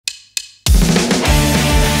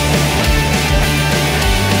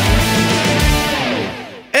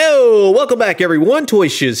Welcome back, everyone. Toy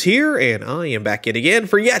Shiz here, and I am back yet again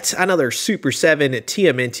for yet another Super 7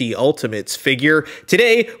 TMNT Ultimates figure.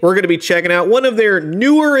 Today, we're going to be checking out one of their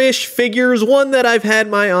newer-ish figures, one that I've had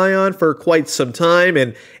my eye on for quite some time,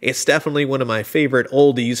 and it's definitely one of my favorite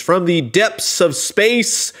oldies from the depths of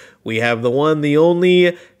space. We have the one, the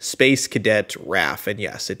only Space Cadet RAPH, and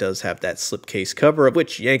yes, it does have that slipcase cover of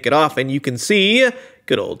which you yank it off, and you can see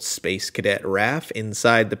good old Space Cadet RAPH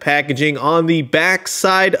inside the packaging. On the back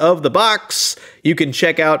side of the box, you can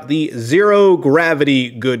check out the Zero Gravity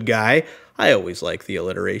good guy. I always like the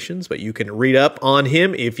alliterations, but you can read up on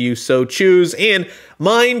him if you so choose. And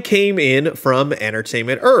mine came in from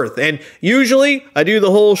Entertainment Earth. And usually I do the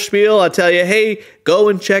whole spiel. I tell you, hey, go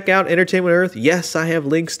and check out Entertainment Earth. Yes, I have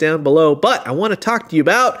links down below, but I want to talk to you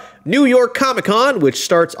about New York Comic Con, which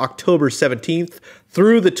starts October 17th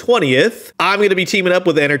through the 20th. I'm going to be teaming up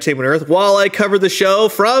with Entertainment Earth while I cover the show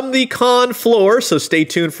from the con floor, so stay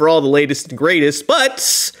tuned for all the latest and greatest,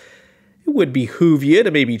 but it would behoove you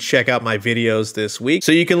to maybe check out my videos this week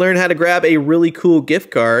so you can learn how to grab a really cool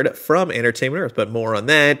gift card from Entertainment Earth, but more on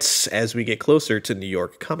that as we get closer to New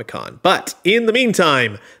York Comic Con. But in the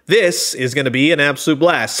meantime, this is going to be an absolute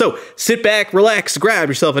blast. So sit back, relax, grab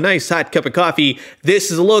yourself a nice hot cup of coffee.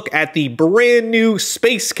 This is a look at the brand new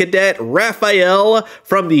Space Cadet Raphael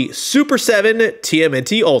from the Super 7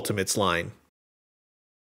 TMNT Ultimates line.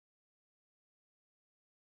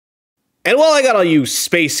 And while I got all you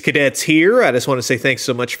space cadets here, I just want to say thanks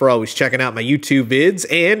so much for always checking out my YouTube vids.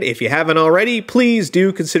 And if you haven't already, please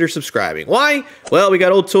do consider subscribing. Why? Well, we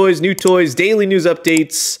got old toys, new toys, daily news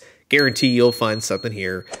updates. Guarantee you'll find something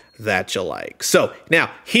here that you like. So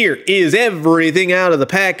now here is everything out of the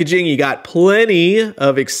packaging. You got plenty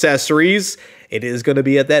of accessories. It is going to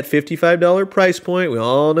be at that $55 price point. We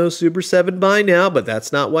all know Super 7 by now, but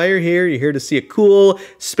that's not why you're here. You're here to see a cool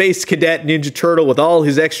Space Cadet Ninja Turtle with all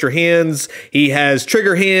his extra hands. He has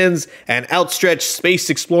trigger hands and outstretched space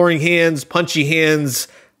exploring hands, punchy hands,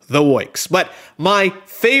 the woiks. But my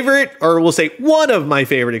favorite, or we'll say one of my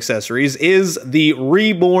favorite accessories, is the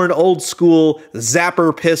reborn old school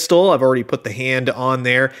Zapper pistol. I've already put the hand on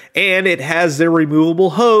there, and it has the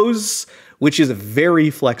removable hose, which is very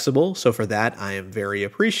flexible, so for that, I am very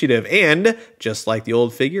appreciative. And just like the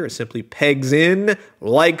old figure, it simply pegs in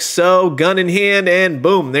like so, gun in hand, and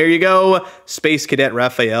boom, there you go. Space Cadet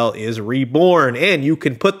Raphael is reborn, and you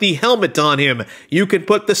can put the helmet on him. You can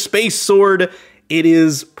put the space sword. It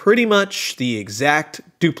is pretty much the exact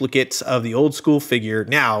duplicate of the old school figure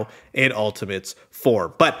now in Ultimates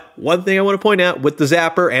form. But one thing I want to point out with the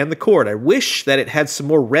Zapper and the cord, I wish that it had some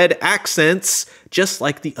more red accents, just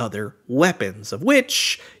like the other weapons, of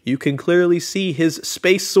which you can clearly see his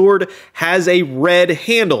space sword has a red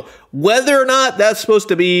handle. Whether or not that's supposed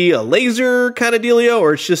to be a laser kind of dealio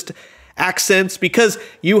or it's just accents, because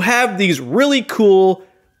you have these really cool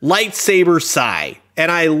lightsaber sai. And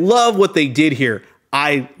I love what they did here.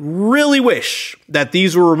 I really wish that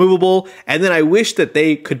these were removable, and then I wish that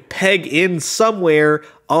they could peg in somewhere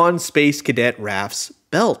on Space Cadet RAPH's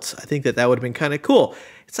belt. I think that that would have been kind of cool.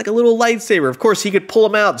 It's like a little lightsaber. Of course, he could pull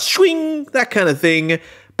them out, swing, that kind of thing.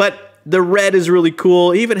 But the red is really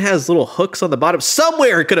cool. It even has little hooks on the bottom.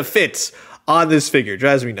 Somewhere it could have fit on this figure.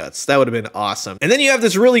 Drives me nuts. That would have been awesome. And then you have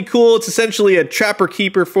this really cool, it's essentially a trapper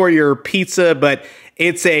keeper for your pizza, but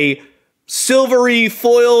it's a silvery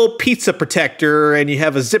foil pizza protector, and you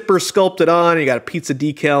have a zipper sculpted on, and you got a pizza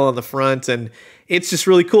decal on the front, and it's just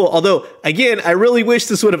really cool. Although, again, I really wish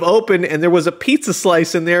this would have opened and there was a pizza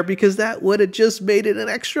slice in there, because that would have just made it an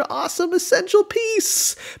extra awesome essential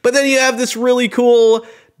piece. But then you have this really cool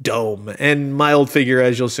dome, and my old figure,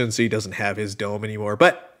 as you'll soon see, doesn't have his dome anymore,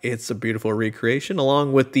 but it's a beautiful recreation,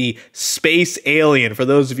 along with the space alien. For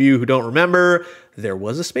those of you who don't remember, there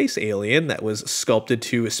was a space alien that was sculpted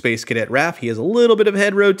to Space Cadet RAPH. He has a little bit of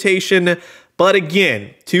head rotation, but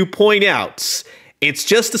again, to point out, it's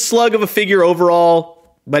just a slug of a figure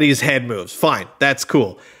overall, but his head moves. Fine, that's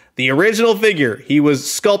cool. The original figure, he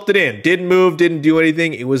was sculpted in, didn't move, didn't do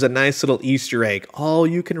anything. It was a nice little Easter egg. All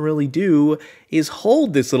you can really do is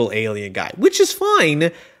hold this little alien guy, which is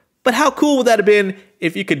fine. But how cool would that have been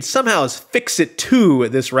if you could somehow fix it to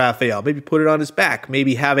this Raphael? Maybe put it on his back.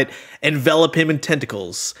 Maybe have it envelop him in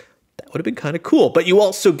tentacles. That would have been kind of cool. But you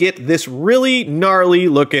also get this really gnarly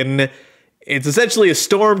looking, it's essentially a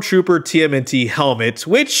Stormtrooper TMNT helmet,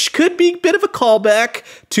 which could be a bit of a callback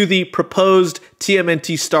to the proposed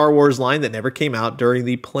TMNT Star Wars line that never came out during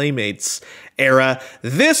the Playmates era.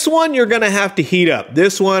 This one you're going to have to heat up.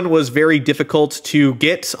 This one was very difficult to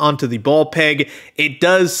get onto the ball peg. It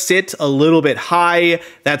does sit a little bit high.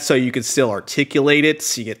 That's so you can still articulate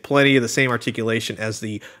it. You get plenty of the same articulation as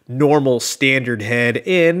the normal standard head.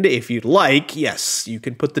 And if you'd like, yes, you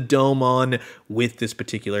can put the dome on with this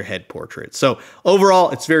particular head portrait. So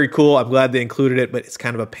overall, it's very cool. I'm glad they included it, but it's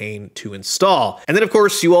kind of a pain to install. And then of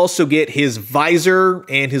course, you also get his visor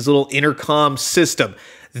and his little intercom system.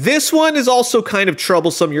 This one is also kind of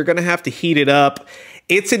troublesome. You're going to have to heat it up.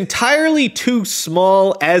 It's entirely too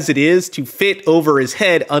small as it is to fit over his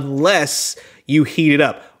head unless you heat it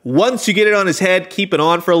up. Once you get it on his head, keep it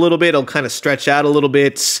on for a little bit. It'll kind of stretch out a little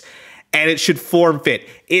bit and it should form fit.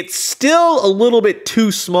 It's still a little bit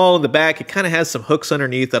too small in the back. It kind of has some hooks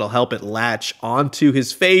underneath that'll help it latch onto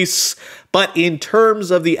his face. But in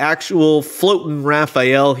terms of the actual floating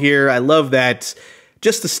Raphael here, I love that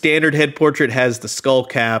just the standard head portrait has the skull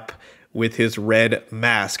cap with his red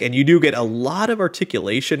mask. And you do get a lot of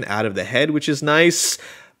articulation out of the head, which is nice.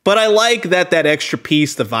 But I like that that extra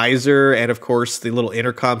piece, the visor, and of course the little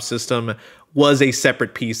intercom system was a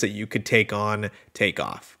separate piece that you could take on, take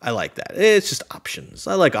off. I like that. It's just options.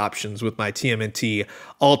 I like options with my TMNT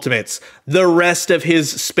Ultimates. The rest of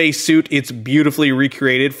his spacesuit, it's beautifully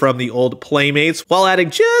recreated from the old Playmates while adding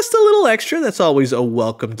just a little extra. That's always a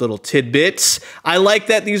welcomed little tidbit. I like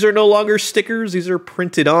that these are no longer stickers. These are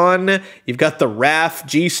printed on. You've got the RAPH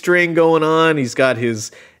G-string going on. He's got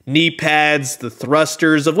his knee pads, the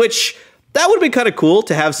thrusters, of which that would have been kind of cool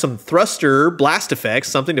to have some thruster blast effects,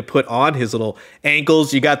 something to put on his little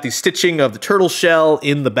ankles. You got the stitching of the turtle shell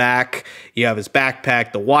in the back. You have his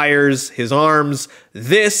backpack, the wires, his arms.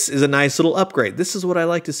 This is a nice little upgrade. This is what I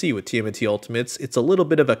like to see with TMNT Ultimates. It's a little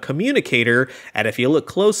bit of a communicator, and if you look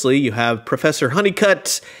closely, you have Professor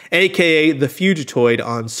Honeycutt, aka the Fugitoid,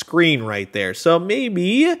 on screen right there. So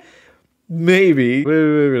maybe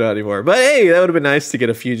not anymore. But hey, that would have been nice to get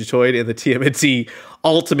a Fugitoid in the TMNT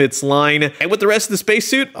Ultimates line. And with the rest of the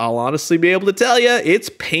spacesuit, I'll honestly be able to tell you, it's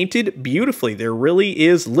painted beautifully. There really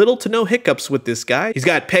is little to no hiccups with this guy. He's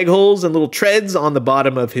got peg holes and little treads on the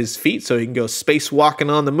bottom of his feet, so he can go spacewalking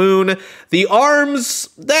on the moon. The arms,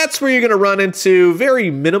 that's where you're gonna run into very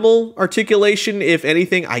minimal articulation. If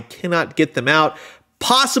anything, I cannot get them out.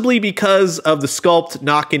 Possibly because of the sculpt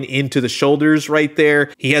knocking into the shoulders right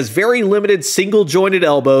there. He has very limited single jointed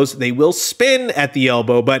elbows. They will spin at the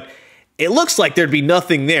elbow, but it looks like there'd be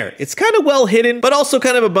nothing there. It's kind of well hidden, but also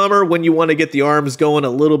kind of a bummer when you want to get the arms going a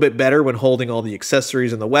little bit better when holding all the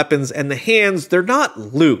accessories and the weapons. And the hands, they're not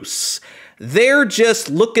loose. They're just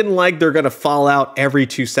looking like they're gonna fall out every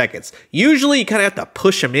 2 seconds. Usually you kind of have to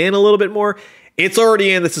push them in a little bit more. It's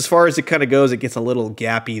already in. That's as far as it kind of goes. It gets a little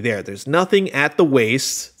gappy there. There's nothing at the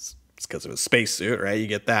waist. It's because of a spacesuit, right? You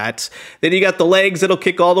get that. Then you got the legs that'll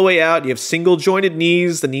kick all the way out. You have single jointed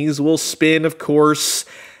knees. The knees will spin, of course.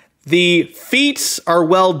 The feet are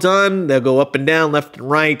well done. They'll go up and down, left and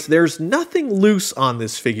right. There's nothing loose on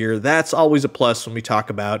this figure. That's always a plus when we talk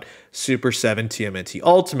about Super 7 TMNT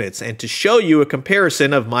Ultimates. And to show you a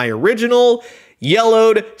comparison of my original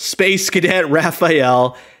yellowed Space Cadet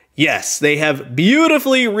Raphael, yes, they have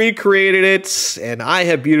beautifully recreated it, and I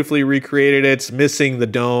have beautifully recreated it, missing the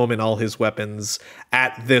dome and all his weapons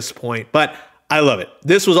at this point. But I love it.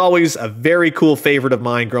 This was always a very cool favorite of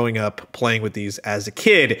mine growing up, playing with these as a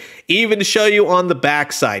kid. Even to show you on the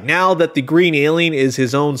backside, now that the green alien is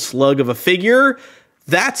his own slug of a figure,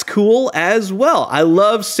 that's cool as well. I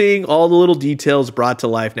love seeing all the little details brought to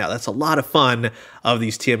life now. That's a lot of fun of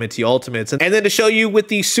these TMNT Ultimates. And then to show you with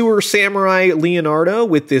the Sewer Samurai Leonardo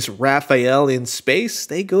with this Raphael in space,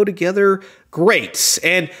 they go together great.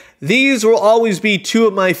 And these will always be two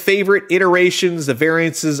of my favorite iterations, the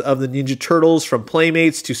variances of the Ninja Turtles from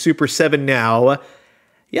Playmates to Super 7 now.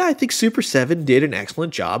 Yeah, I think Super 7 did an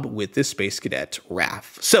excellent job with this Space Cadet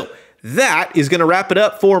RAPH. So that is going to wrap it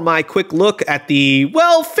up for my quick look at the,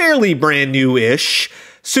 well, fairly brand new-ish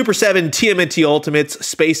Super 7 TMNT Ultimates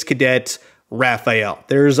Space Cadet Raphael.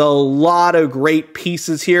 There's a lot of great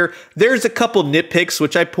pieces here. There's a couple nitpicks,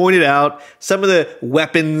 which I pointed out. Some of the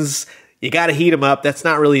weapons, you got to heat them up. That's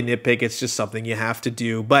not really a nitpick. It's just something you have to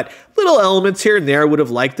do. But little elements here and there, I would have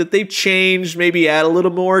liked that they've changed, maybe add a little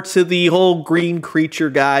more to the whole green creature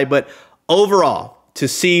guy. But overall, to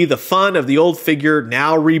see the fun of the old figure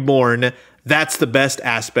now reborn, that's the best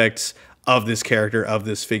aspects of this character, of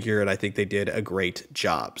this figure, and I think they did a great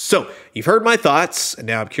job. So, you've heard my thoughts, and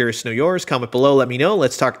now I'm curious to know yours. Comment below, let me know.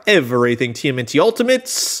 Let's talk everything TMNT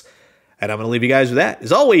Ultimates, and I'm going to leave you guys with that.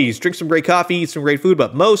 As always, drink some great coffee, eat some great food,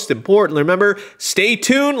 but most importantly, remember, stay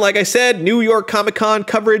tuned. Like I said, New York Comic Con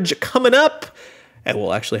coverage coming up. and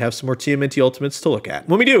we'll actually have some more TMNT Ultimates to look at.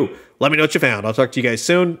 When we do, let me know what you found. I'll talk to you guys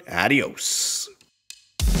soon. Adios.